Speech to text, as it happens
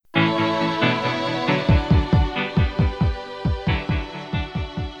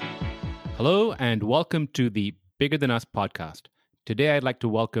Hello and welcome to the Bigger Than Us podcast. Today I'd like to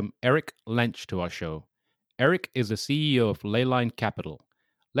welcome Eric Lench to our show. Eric is the CEO of Leyline Capital.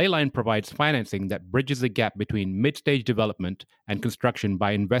 Leyline provides financing that bridges the gap between mid-stage development and construction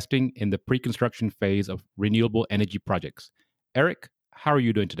by investing in the pre-construction phase of renewable energy projects. Eric, how are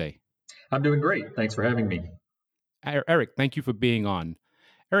you doing today? I'm doing great. Thanks for having me. Eric, thank you for being on.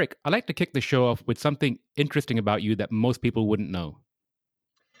 Eric, I'd like to kick the show off with something interesting about you that most people wouldn't know.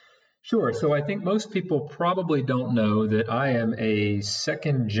 Sure. So I think most people probably don't know that I am a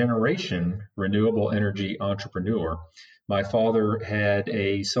second generation renewable energy entrepreneur. My father had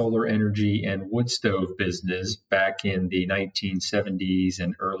a solar energy and wood stove business back in the 1970s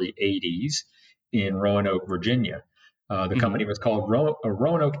and early 80s in Roanoke, Virginia. The company was called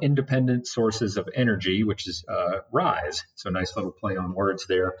Roanoke Independent Sources of Energy, which is RISE. So nice little play on words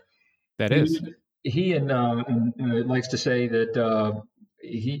there. That is. He likes to say that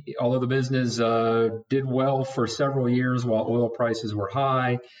although the business did well for several years while oil prices were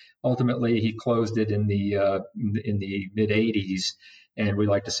high, ultimately he closed it in the mid 80s, and we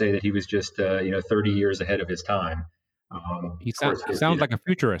like to say that he was just 30 years ahead of his time. He sounds like a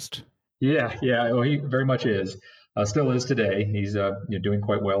futurist. Yeah, well, he very much is. Still is today. He's doing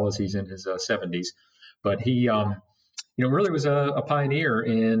quite well as he's in his 70s, but he really was a pioneer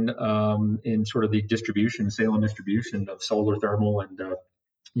in sort of the sale and distribution of solar, thermal, and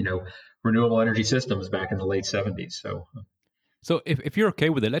renewable energy systems back in the late 70s. So if you're okay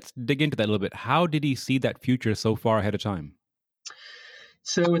with it, let's dig into that a little bit. How did he see that future so far ahead of time?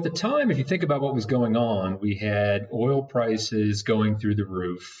 So at the time, if you think about what was going on, we had oil prices going through the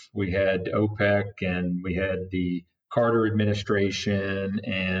roof. We had OPEC and we had the Carter administration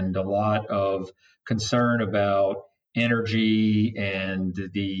and a lot of concern about energy and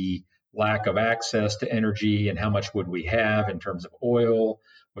the lack of access to energy and how much would we have in terms of oil.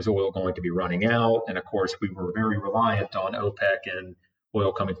 Was oil going to be running out? And of course, we were very reliant on OPEC and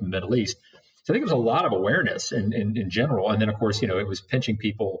oil coming from the Middle East. So I think there was a lot of awareness in general. And then, of course, it was pinching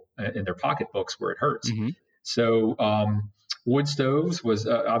people in their pocketbooks where it hurts. Mm-hmm. So wood stoves was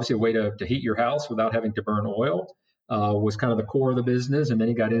obviously a way to heat your house without having to burn oil, was kind of the core of the business. And then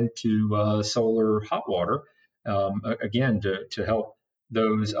he got into solar hot water, again, to help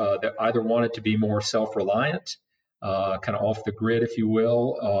those that either wanted to be more self-reliant, kind of off the grid, if you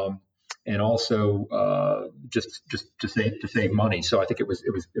will, and also just to save money. So I think it was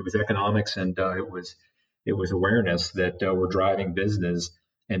economics and it was awareness that were driving business.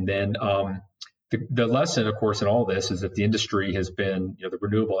 And then the lesson, of course, in all this is that the industry has been, the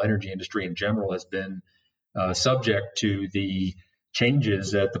renewable energy industry in general has been subject to the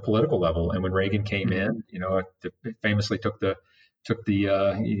changes at the political level. And when Reagan came in, famously took the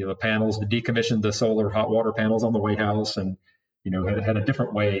panels, decommissioned the solar hot water panels on the White House, and had a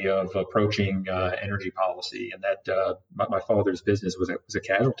different way of approaching energy policy, and that my father's business was a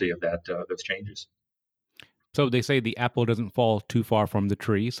casualty of that those changes. So they say the apple doesn't fall too far from the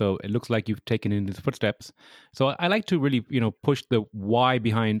tree. So it looks like you've taken in his footsteps. So I like to really push the why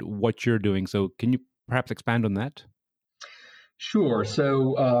behind what you're doing. So can you perhaps expand on that? Sure.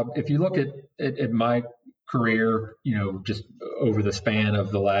 So if you look at my career, just over the span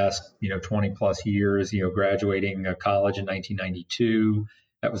of the last, 20 plus years, graduating college in 1992,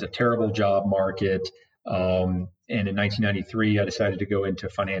 that was a terrible job market. And in 1993, I decided to go into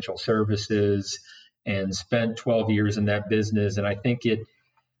financial services and spent 12 years in that business. And I think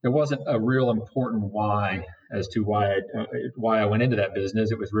there wasn't a real important why as to why I went into that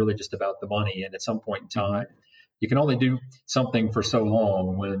business. It was really just about the money. And at some point in time, you can only do something for so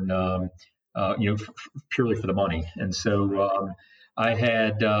long when, purely for the money. And so I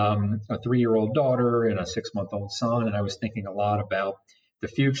had a 3-year-old daughter and a 6-month-old son, and I was thinking a lot about the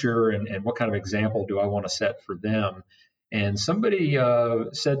future and what kind of example do I want to set for them. And somebody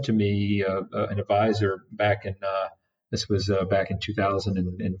said to me, an advisor back in back in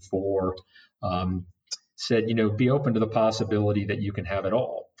 2004, said, be open to the possibility that you can have it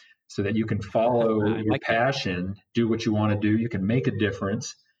all, so that you can follow your passion, do what you want to do, you can make a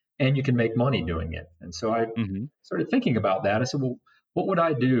difference, and you can make money doing it. And so I started thinking about that. I said, well, what would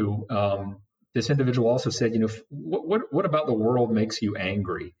I do? This individual also said, what about the world makes you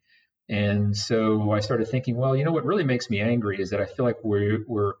angry? And so I started thinking, well, what really makes me angry is that I feel like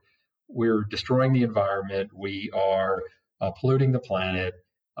we're destroying the environment. We are polluting the planet.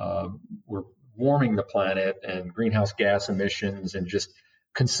 We're warming the planet, and greenhouse gas emissions and just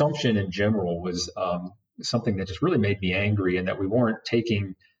consumption in general was something that just really made me angry, and that we weren't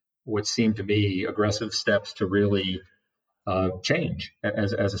taking what seemed to be aggressive steps to really change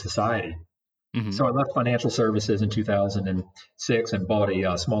as a society. Hmm. So I left financial services in 2006 and bought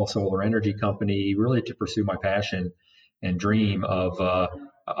a small solar energy company, really to pursue my passion and dream of,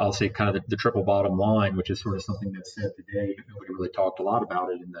 I'll say, kind of the triple bottom line, which is sort of something that's said today, but nobody really talked a lot about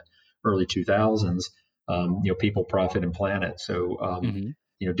it in the early 2000s. People, profit, and planet. So, Hmm.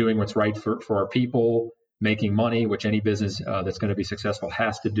 doing what's right for our people, making money, which any business that's going to be successful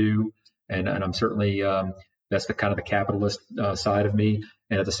has to do. And I'm certainly that's the kind of the capitalist side of me.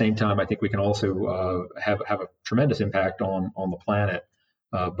 And at the same time, I think we can also have a tremendous impact on the planet,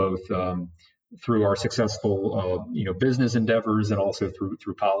 both through our successful business endeavors and also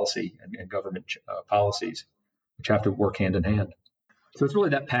through policy and government policies, which have to work hand in hand. So it's really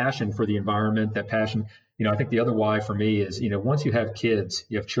that passion for the environment, that passion. I think the other why for me is, once you have kids,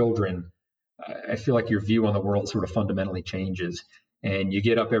 you have children, I feel like your view on the world sort of fundamentally changes. And you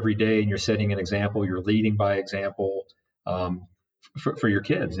get up every day and you're setting an example, you're leading by example um, for your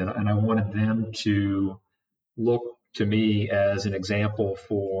kids. And I wanted them to look to me as an example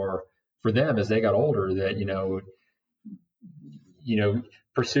for them as they got older that,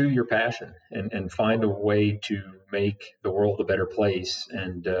 pursue your passion and find a way to make the world a better place.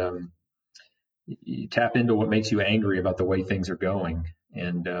 And you tap into what makes you angry about the way things are going.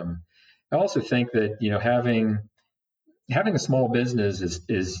 And I also think that having a small business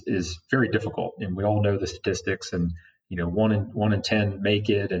is very difficult, and we all know the statistics. And one in 10 make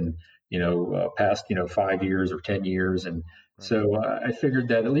it, and past 5 years or 10 years. And Right. so I figured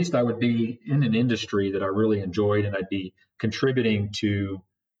that at least I would be in an industry that I really enjoyed, and I'd be contributing to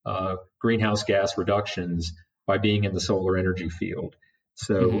greenhouse gas reductions by being in the solar energy field.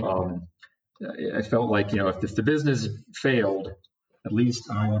 So Hmm. I felt like, if the business failed, at least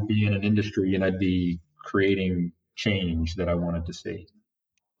I would be in an industry and I'd be creating change that I wanted to see.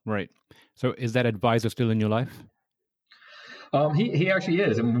 Right. So is that advisor still in your life? He actually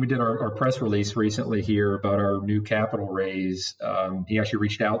is. And when we did our press release recently here about our new capital raise, he actually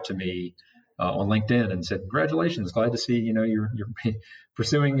reached out to me on LinkedIn and said, "Congratulations! Glad to see you're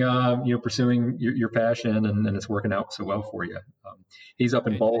pursuing pursuing your passion, and it's working out so well for you." He's up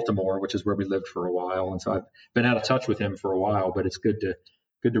in Right. Baltimore, which is where we lived for a while, and so I've been out of touch with him for a while. But it's good to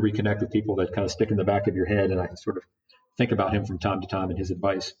reconnect with people that kind of stick in the back of your head, and I sort of think about him from time to time and his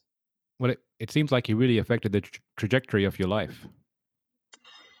advice. Well, it seems like he really affected the trajectory of your life.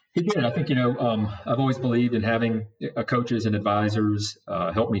 He did. I think, I've always believed in having coaches and advisors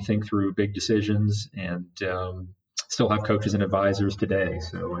help me think through big decisions, and still have coaches and advisors today.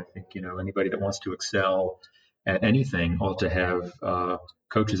 So I think, anybody that wants to excel at anything ought to have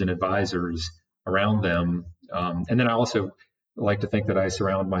coaches and advisors around them. And then I also like to think that I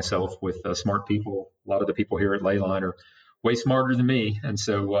surround myself with smart people. A lot of the people here at Leyline are way smarter than me. And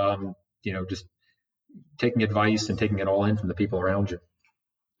so, just taking advice and taking it all in from the people around you.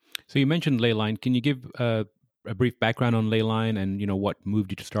 So you mentioned Leyline. Can you give a brief background on Leyline and what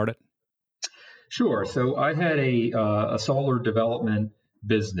moved you to start it? Sure. So I had a solar development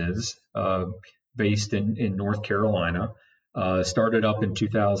business based in North Carolina. Started up in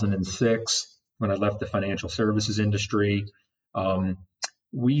 2006 when I left the financial services industry. Um,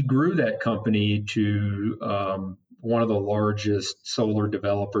 we grew that company to one of the largest solar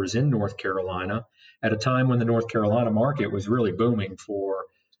developers in North Carolina at a time when the North Carolina market was really booming for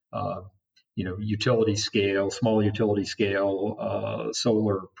uh, utility scale, small utility scale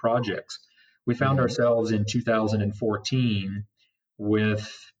solar projects. We found Hmm. ourselves in 2014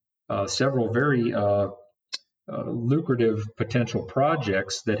 with several very lucrative potential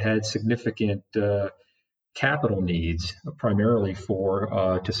projects that had significant capital needs, primarily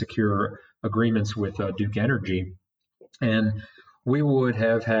for to secure agreements with Duke Energy. And I would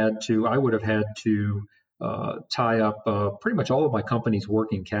have had to tie up pretty much all of my company's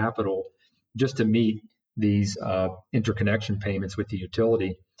working capital just to meet these interconnection payments with the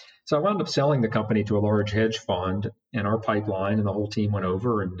utility. So I wound up selling the company to a large hedge fund, and our pipeline and the whole team went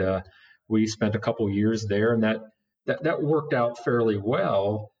over, and we spent a couple years there, and that worked out fairly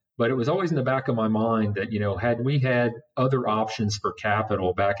well. But it was always in the back of my mind that, had we had other options for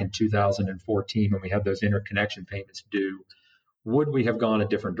capital back in 2014 when we had those interconnection payments due, would we have gone a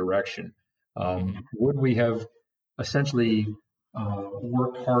different direction? Hmm. Would we have essentially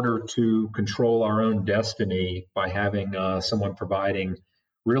worked harder to control our own destiny by having someone providing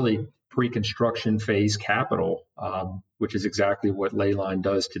really pre-construction phase capital, which is exactly what Leyline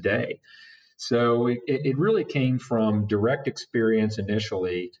does today? So it really came from direct experience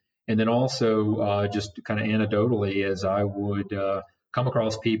initially, and then also just kind of anecdotally as I would come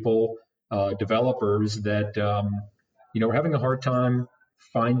across people, developers that were having a hard time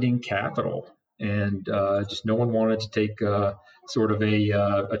finding capital, and just no one wanted to take sort of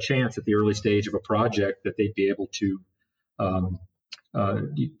a chance at the early stage of a project that they'd be able to um,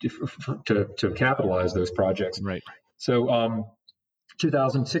 to capitalize those projects. Right. So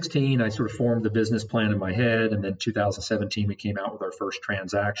 2016, I sort of formed the business plan in my head, and then 2017 we came out with our first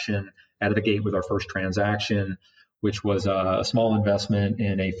transaction, out of the gate with our first transaction, which was a small investment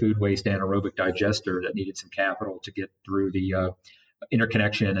in a food waste anaerobic digester that needed some capital to get through the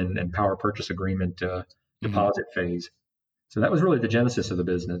interconnection and power purchase agreement deposit phase. So that was really the genesis of the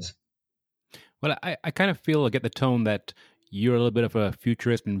business. Well, I kind of feel, I get the tone that you're a little bit of a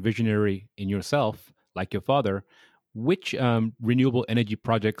futurist and visionary in yourself, like your father. Which renewable energy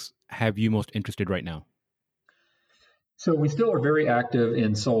projects have you most interested right now? So we still are very active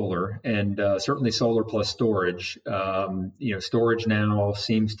in solar, and certainly solar plus storage. Storage now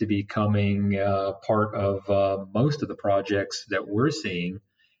seems to be becoming part of most of the projects that we're seeing,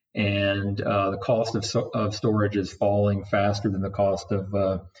 and the cost of storage is falling faster than the cost of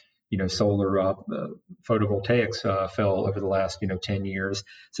solar photovoltaics fell over the last 10 years.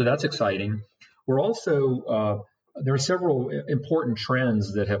 So that's exciting. We're also there are several important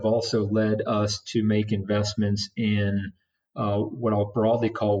trends that have also led us to make investments in what I'll broadly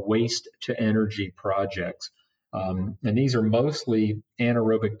call waste to energy projects. And these are mostly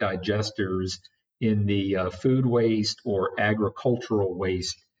anaerobic digesters in the food waste or agricultural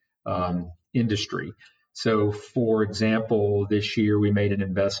waste industry. So, for example, this year we made an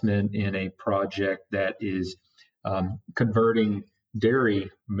investment in a project that is converting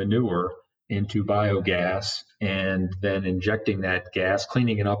dairy manure into biogas and then injecting that gas,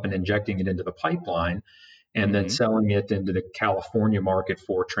 cleaning it up and injecting it into the pipeline, and then selling it into the California market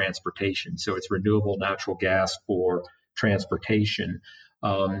for transportation. So it's renewable natural gas for transportation.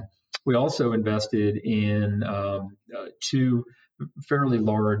 We also invested in two fairly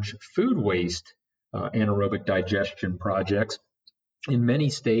large food waste anaerobic digestion projects in many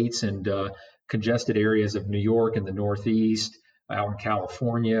states and congested areas of New York and the Northeast, out in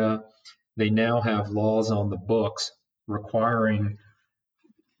California. They now have laws on the books requiring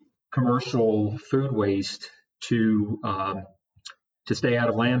commercial food waste to stay out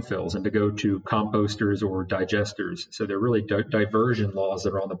of landfills and to go to composters or digesters. So they're really diversion laws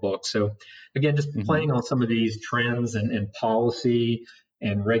that are on the books. So again, just playing on some of these trends and policy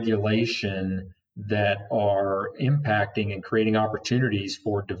and regulation that are impacting and creating opportunities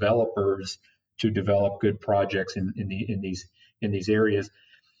for developers to develop good projects in these areas.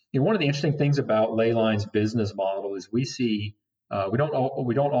 One of the interesting things about Leyline's business model is we see we don't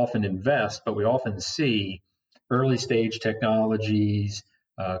often invest, but we often see early stage technologies,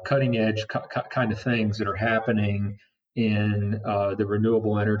 cutting edge kind of things that are happening in the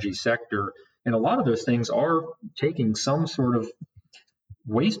renewable energy sector, and a lot of those things are taking some sort of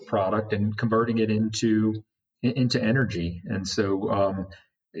waste product and converting it into energy. And so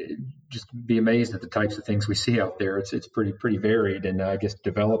just be amazed at the types of things we see out there. It's pretty varied, and I guess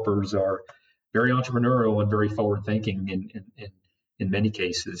developers are very entrepreneurial and very forward thinking in many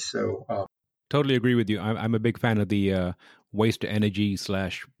cases. So totally agree with you. I'm a big fan of the waste to energy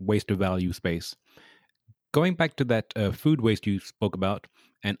 / waste to value space. Going back to that food waste you spoke about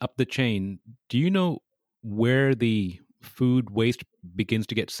and up the chain, do you know where the food waste begins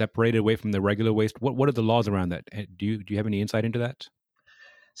to get separated away from the regular waste? What are the laws around that? Do you have any insight into that?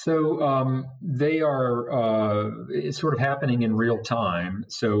 So they are it's sort of happening in real time.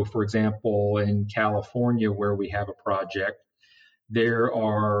 So, for example, in California, where we have a project, there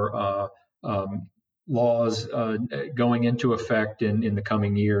are laws going into effect in the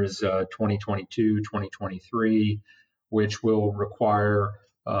coming years, 2022, 2023, which will require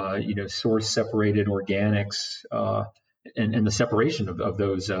source separated organics and the separation of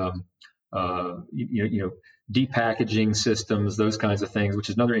those depackaging systems, those kinds of things, which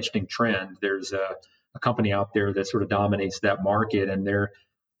is another interesting trend. There's a company out there that sort of dominates that market, and they're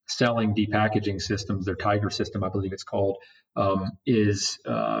selling depackaging systems. Their Tiger system, I believe it's called, is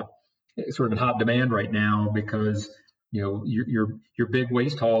sort of in hot demand right now because your big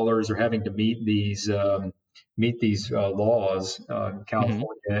waste haulers are having to meet these laws in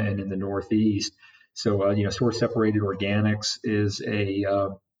California and in the Northeast. So source separated organics is a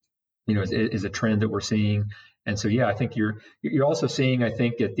trend that we're seeing. And so, I think you're also seeing, I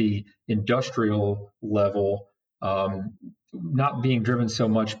think, at the industrial level, not being driven so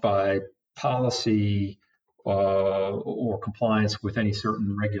much by policy or compliance with any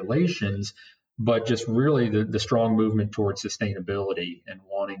certain regulations, but just really the strong movement towards sustainability and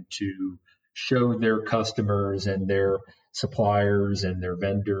wanting to show their customers and their suppliers and their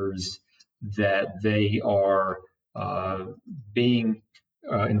vendors that they are being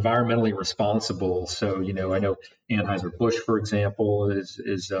environmentally responsible. So, I know Anheuser-Busch, for example,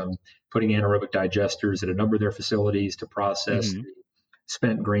 is putting anaerobic digesters at a number of their facilities to process Hmm. the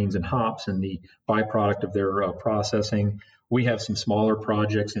spent grains and hops and the byproduct of their processing. We have some smaller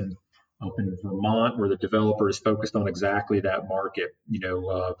projects up in Vermont where the developer is focused on exactly that market.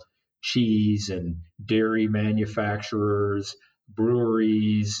 Cheese and dairy manufacturers,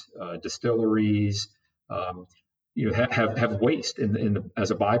 breweries, distilleries. Um, have waste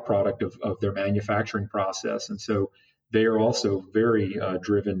as a byproduct of their manufacturing process, and so they are also very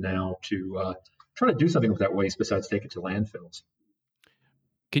driven now to try to do something with that waste besides take it to landfills.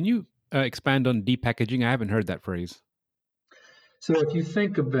 Can you expand on depackaging? I haven't heard that phrase. So if you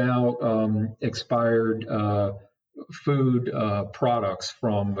think about expired food products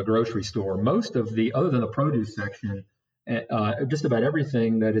from a grocery store, most of other than the produce section, just about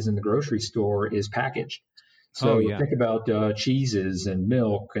everything that is in the grocery store is packaged. Oh, So yeah. think about cheeses and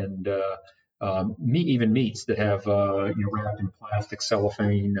milk and even meats that have wrapped in plastic,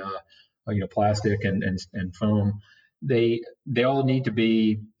 cellophane, plastic and foam. They all need to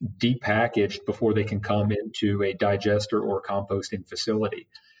be depackaged before they can come into a digester or composting facility.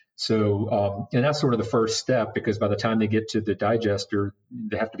 So, and that's sort of the first step because by the time they get to the digester,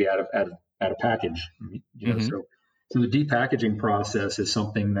 they have to be out of package. Hmm. So the depackaging process is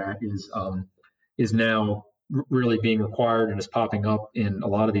something that is now really being required and is popping up in a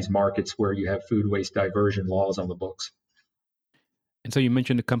lot of these markets where you have food waste diversion laws on the books. And so you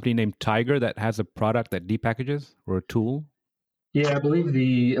mentioned a company named Tiger that has a product that depackages or a tool. Yeah, I believe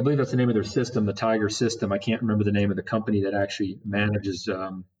that's the name of their system, the Tiger system. I can't remember the name of the company that actually manages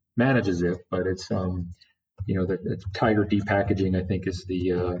it, but it's the Tiger Depackaging. I think is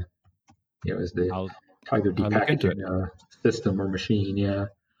the I'll Tiger I'll look into it. Depackaging system or machine. Yeah,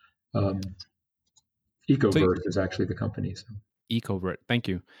 um, So Ecoverse is actually the company. So. Ecovert, thank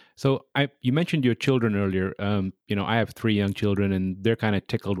you. So you mentioned your children earlier. I have 3 young children, and they're kind of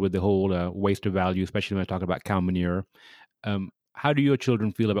tickled with the whole waste of value, especially when I talk about cow manure. How do your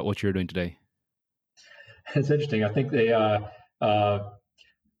children feel about what you're doing today? It's interesting. I think uh,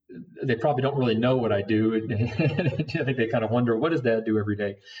 they probably don't really know what I do. I think they kind of wonder, what does Dad do every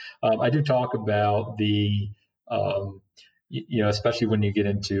day? I do talk about um, especially when you get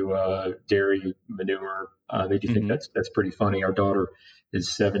into dairy manure, they do think Hmm. that's pretty funny. Our daughter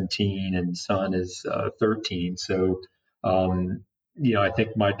is 17 and son is 13. So, I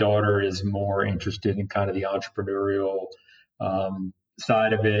think my daughter is more interested in kind of the entrepreneurial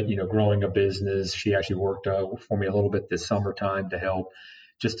side of it, growing a business. She actually worked for me a little bit this summertime to help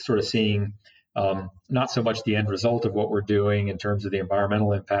just sort of seeing not so much the end result of what we're doing in terms of the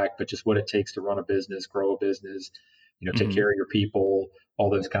environmental impact, but just what it takes to run a business, grow a business, take Hmm. care of your people, all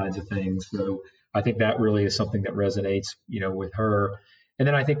those kinds of things. So I think that really is something that resonates, with her. And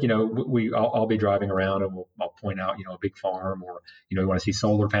then I think, I'll be driving around and I'll point out, a big farm or, we want to see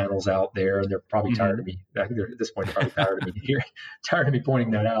solar panels out there. And they're probably tired Hmm. of me. I think at this point, they're probably tired of me here, tired of me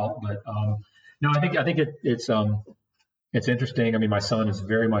pointing that out. But no, I think it's interesting. I mean, my son is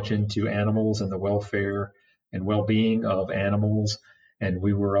very much into animals and the welfare and well-being of animals. And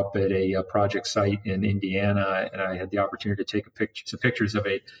we were up at a project site in Indiana, and I had the opportunity to take some pictures of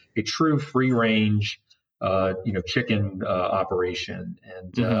a true free-range, chicken operation.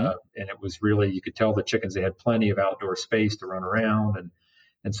 Hmm. And it was really, you could tell the chickens, they had plenty of outdoor space to run around.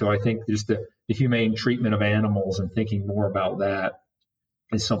 And so I think just the humane treatment of animals and thinking more about that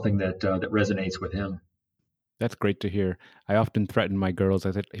is something that resonates with him. That's great to hear. I often threaten my girls.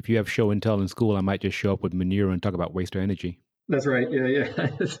 I said, if you have show and tell in school, I might just show up with manure and talk about waste of energy. That's right. Yeah, yeah.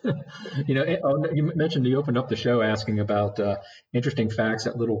 You mentioned you opened up the show asking about interesting facts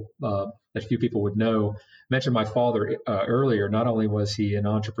that few people would know. I mentioned my father earlier. Not only was he an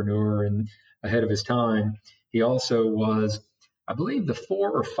entrepreneur and ahead of his time, he also was, I believe, the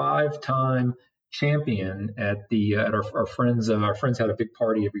 4 or 5 time champion at our friends. Our friends had a big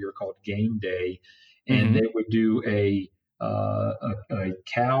party every year called Game Day, and Hmm. they would do a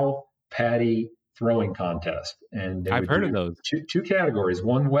cow patty throwing contest, and they I've would heard of do those. two categories,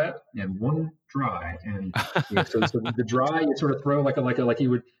 one wet and one dry. And so the dry, you sort of throw like you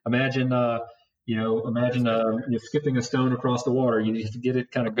would imagine, skipping a stone across the water. You need to get it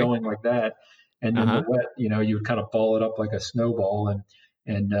kind of Okay. going like that, and Uh then the huh. wet, you would kind of ball it up like a snowball.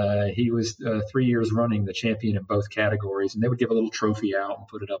 And he was 3 years running the champion in both categories, and they would give a little trophy out and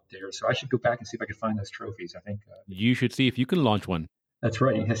put it up there. So I should go back and see if I can find those trophies. I think You should see if you can launch one. that's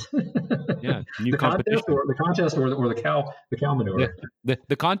right. Yes. Yeah. New The contest competition. or the cow Yeah. manure.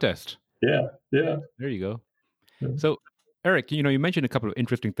 The contest. Yeah. Yeah. There you go. Yeah. So Eric, you mentioned a couple of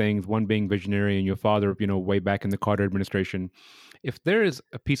interesting things, one being visionary and your father, way back in the Carter administration. If there is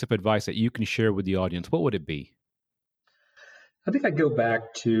a piece of advice that you can share with the audience, what would it be? I think I go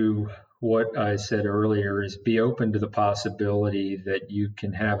back to what I said earlier is be open to the possibility that you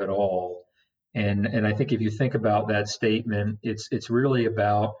can have it all. And I think if you think about that statement, it's really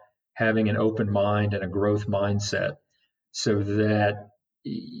about having an open mind and a growth mindset so that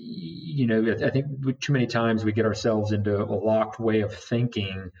I think too many times we get ourselves into a locked way of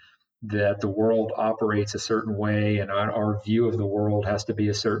thinking that the world operates a certain way and our view of the world has to be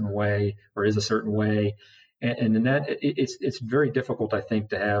a certain way or is a certain way. And in that, it's very difficult, I think,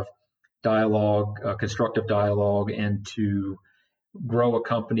 to have dialogue, constructive dialogue, and to grow a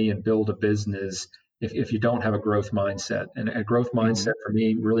company and build a business if you don't have a growth mindset. And a growth mindset for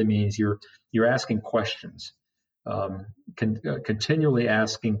me really means you're asking questions, continually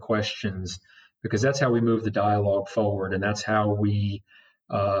asking questions, because that's how we move the dialogue forward, and that's how we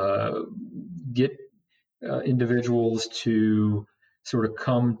get individuals to sort of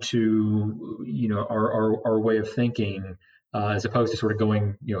come to our way of thinking, as opposed to sort of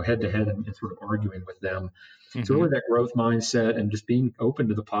going head to head and sort of arguing with them. So really that growth mindset and just being open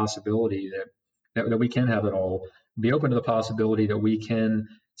to the possibility that we can have it all. Be open to the possibility that we can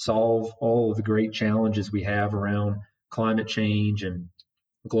solve all of the great challenges we have around climate change and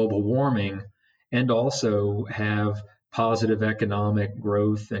global warming, and also have positive economic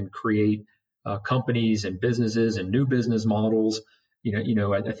growth and create companies and businesses and new business models.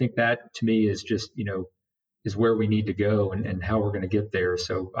 I think that to me is just is where we need to go and how we're going to get there.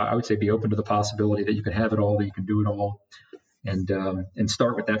 So I would say be open to the possibility that you can have it all, that you can do it all, and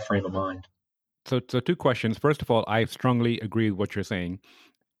start with that frame of mind. So two questions. First of all, I strongly agree with what you're saying.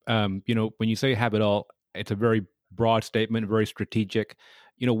 When you say have it all, it's a very broad statement, very strategic.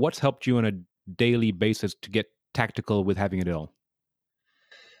 What's helped you on a daily basis to get tactical with having it all?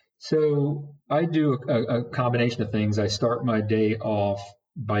 So I do a combination of things. I start my day off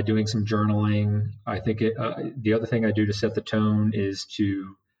by doing some journaling. I think the other thing I do to set the tone is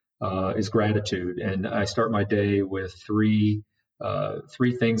gratitude, and I start my day with three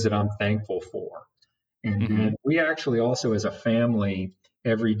things that I'm thankful for. And then we actually also, as a family,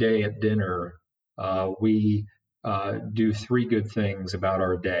 every day at dinner, we do three good things about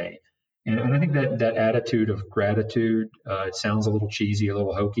our day. And I think that attitude of gratitude, it sounds a little cheesy, a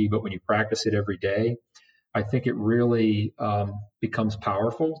little hokey, but when you practice it every day, I think it really becomes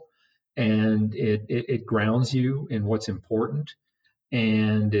powerful, and it grounds you in what's important,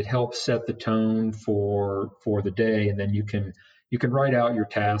 and it helps set the tone for the day. And then you can write out your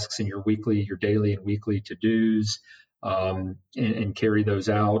tasks and your daily and weekly to-dos, and carry those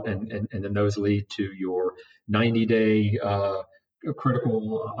out, and then those lead to your 90-day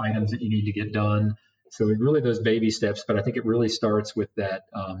critical items that you need to get done. So it really those baby steps, but I think it really starts with that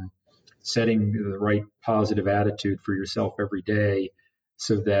setting the right positive attitude for yourself every day,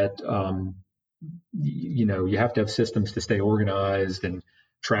 so that you have to have systems to stay organized and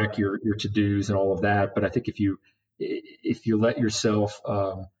track your to-dos and all of that. But I think if you let yourself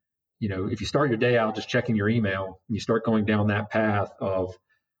if you start your day out just checking your email, and you start going down that path of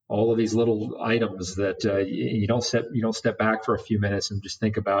all of these little items that you don't step back for a few minutes and just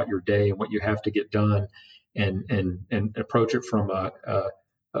think about your day and what you have to get done, and approach it from a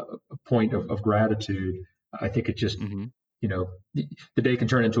point of gratitude. I think it just the day can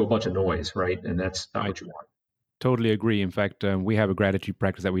turn into a bunch of noise, right? And that's not what you want. Totally agree. In fact, we have a gratitude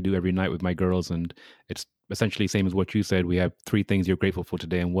practice that we do every night with my girls, and it's essentially same as what you said. We have three things you're grateful for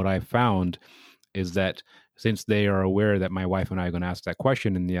today. And what I found is that since they are aware that my wife and I are going to ask that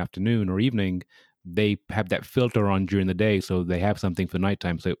question in the afternoon or evening, they have that filter on during the day, so they have something for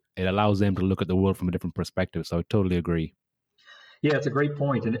nighttime. So it allows them to look at the world from a different perspective. So I totally agree. Yeah, it's a great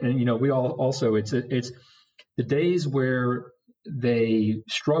point. And we all also, it's the days where they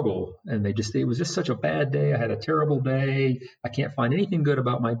struggle and it was just such a bad day. I had a terrible day. I can't find anything good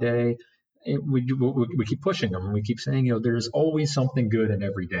about my day. We keep pushing them, and we keep saying, there's always something good in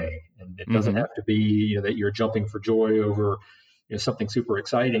every day, and it doesn't have to be, that you're jumping for joy over, something super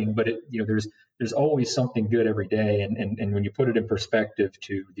exciting, but there's always something good every day. And when you put it in perspective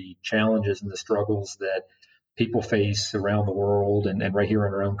to the challenges and the struggles that people face around the world and right here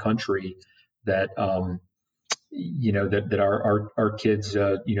in our own country, that that our kids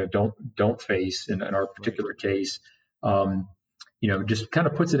don't face in our particular case, just kind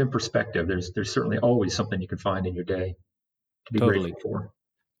of puts it in perspective. There's certainly always something you can find in your day to be grateful for.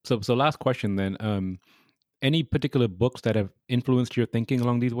 So last question then. Any particular books that have influenced your thinking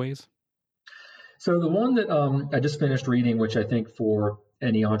along these ways? So the one that I just finished reading, which I think for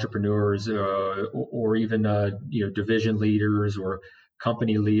any entrepreneurs or even division leaders or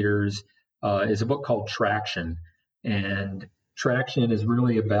company leaders is a book called Traction. And Traction is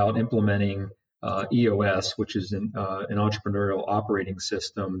really about implementing EOS, which is an entrepreneurial operating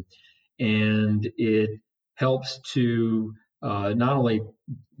system, and it helps to not only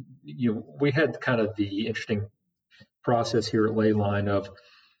we had kind of the interesting process here at Leyline of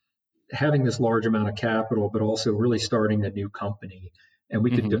having this large amount of capital, but also really starting a new company. And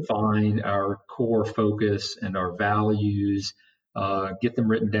we could define our core focus and our values, get them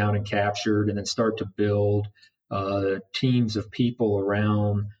written down and captured, and then start to build teams of people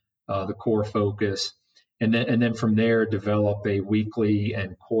around the core focus. And then from there, develop a weekly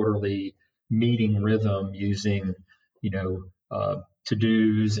and quarterly meeting rhythm using,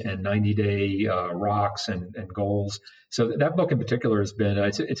 to-dos and 90-day rocks and goals. So that book in particular has been,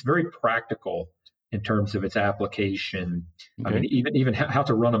 it's very practical in terms of its application. Okay. I mean, even how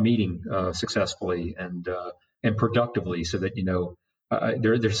to run a meeting successfully and productively, so that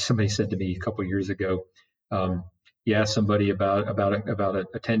there's somebody said to me a couple of years ago, you ask somebody about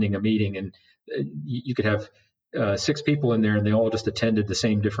attending a meeting, and you could have 6 people in there, and they all just attended the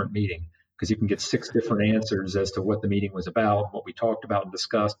same different meeting, because you can get 6 different answers as to what the meeting was about, what we talked about and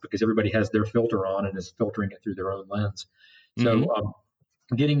discussed, because everybody has their filter on and is filtering it through their own lens. So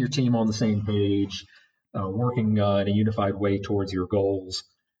getting your team on the same page, working in a unified way towards your goals.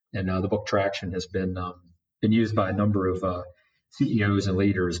 And the book Traction has been used by a number of CEOs and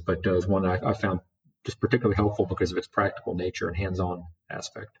leaders, but is one I found just particularly helpful because of its practical nature and hands-on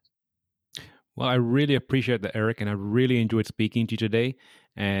aspect. Well, I really appreciate that, Eric, and I really enjoyed speaking to you today.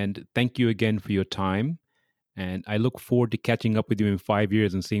 And thank you again for your time. And I look forward to catching up with you in 5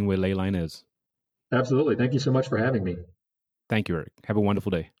 years and seeing where Leyline is. Absolutely. Thank you so much for having me. Thank you, Eric. Have a wonderful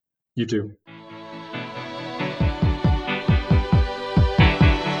day. You too.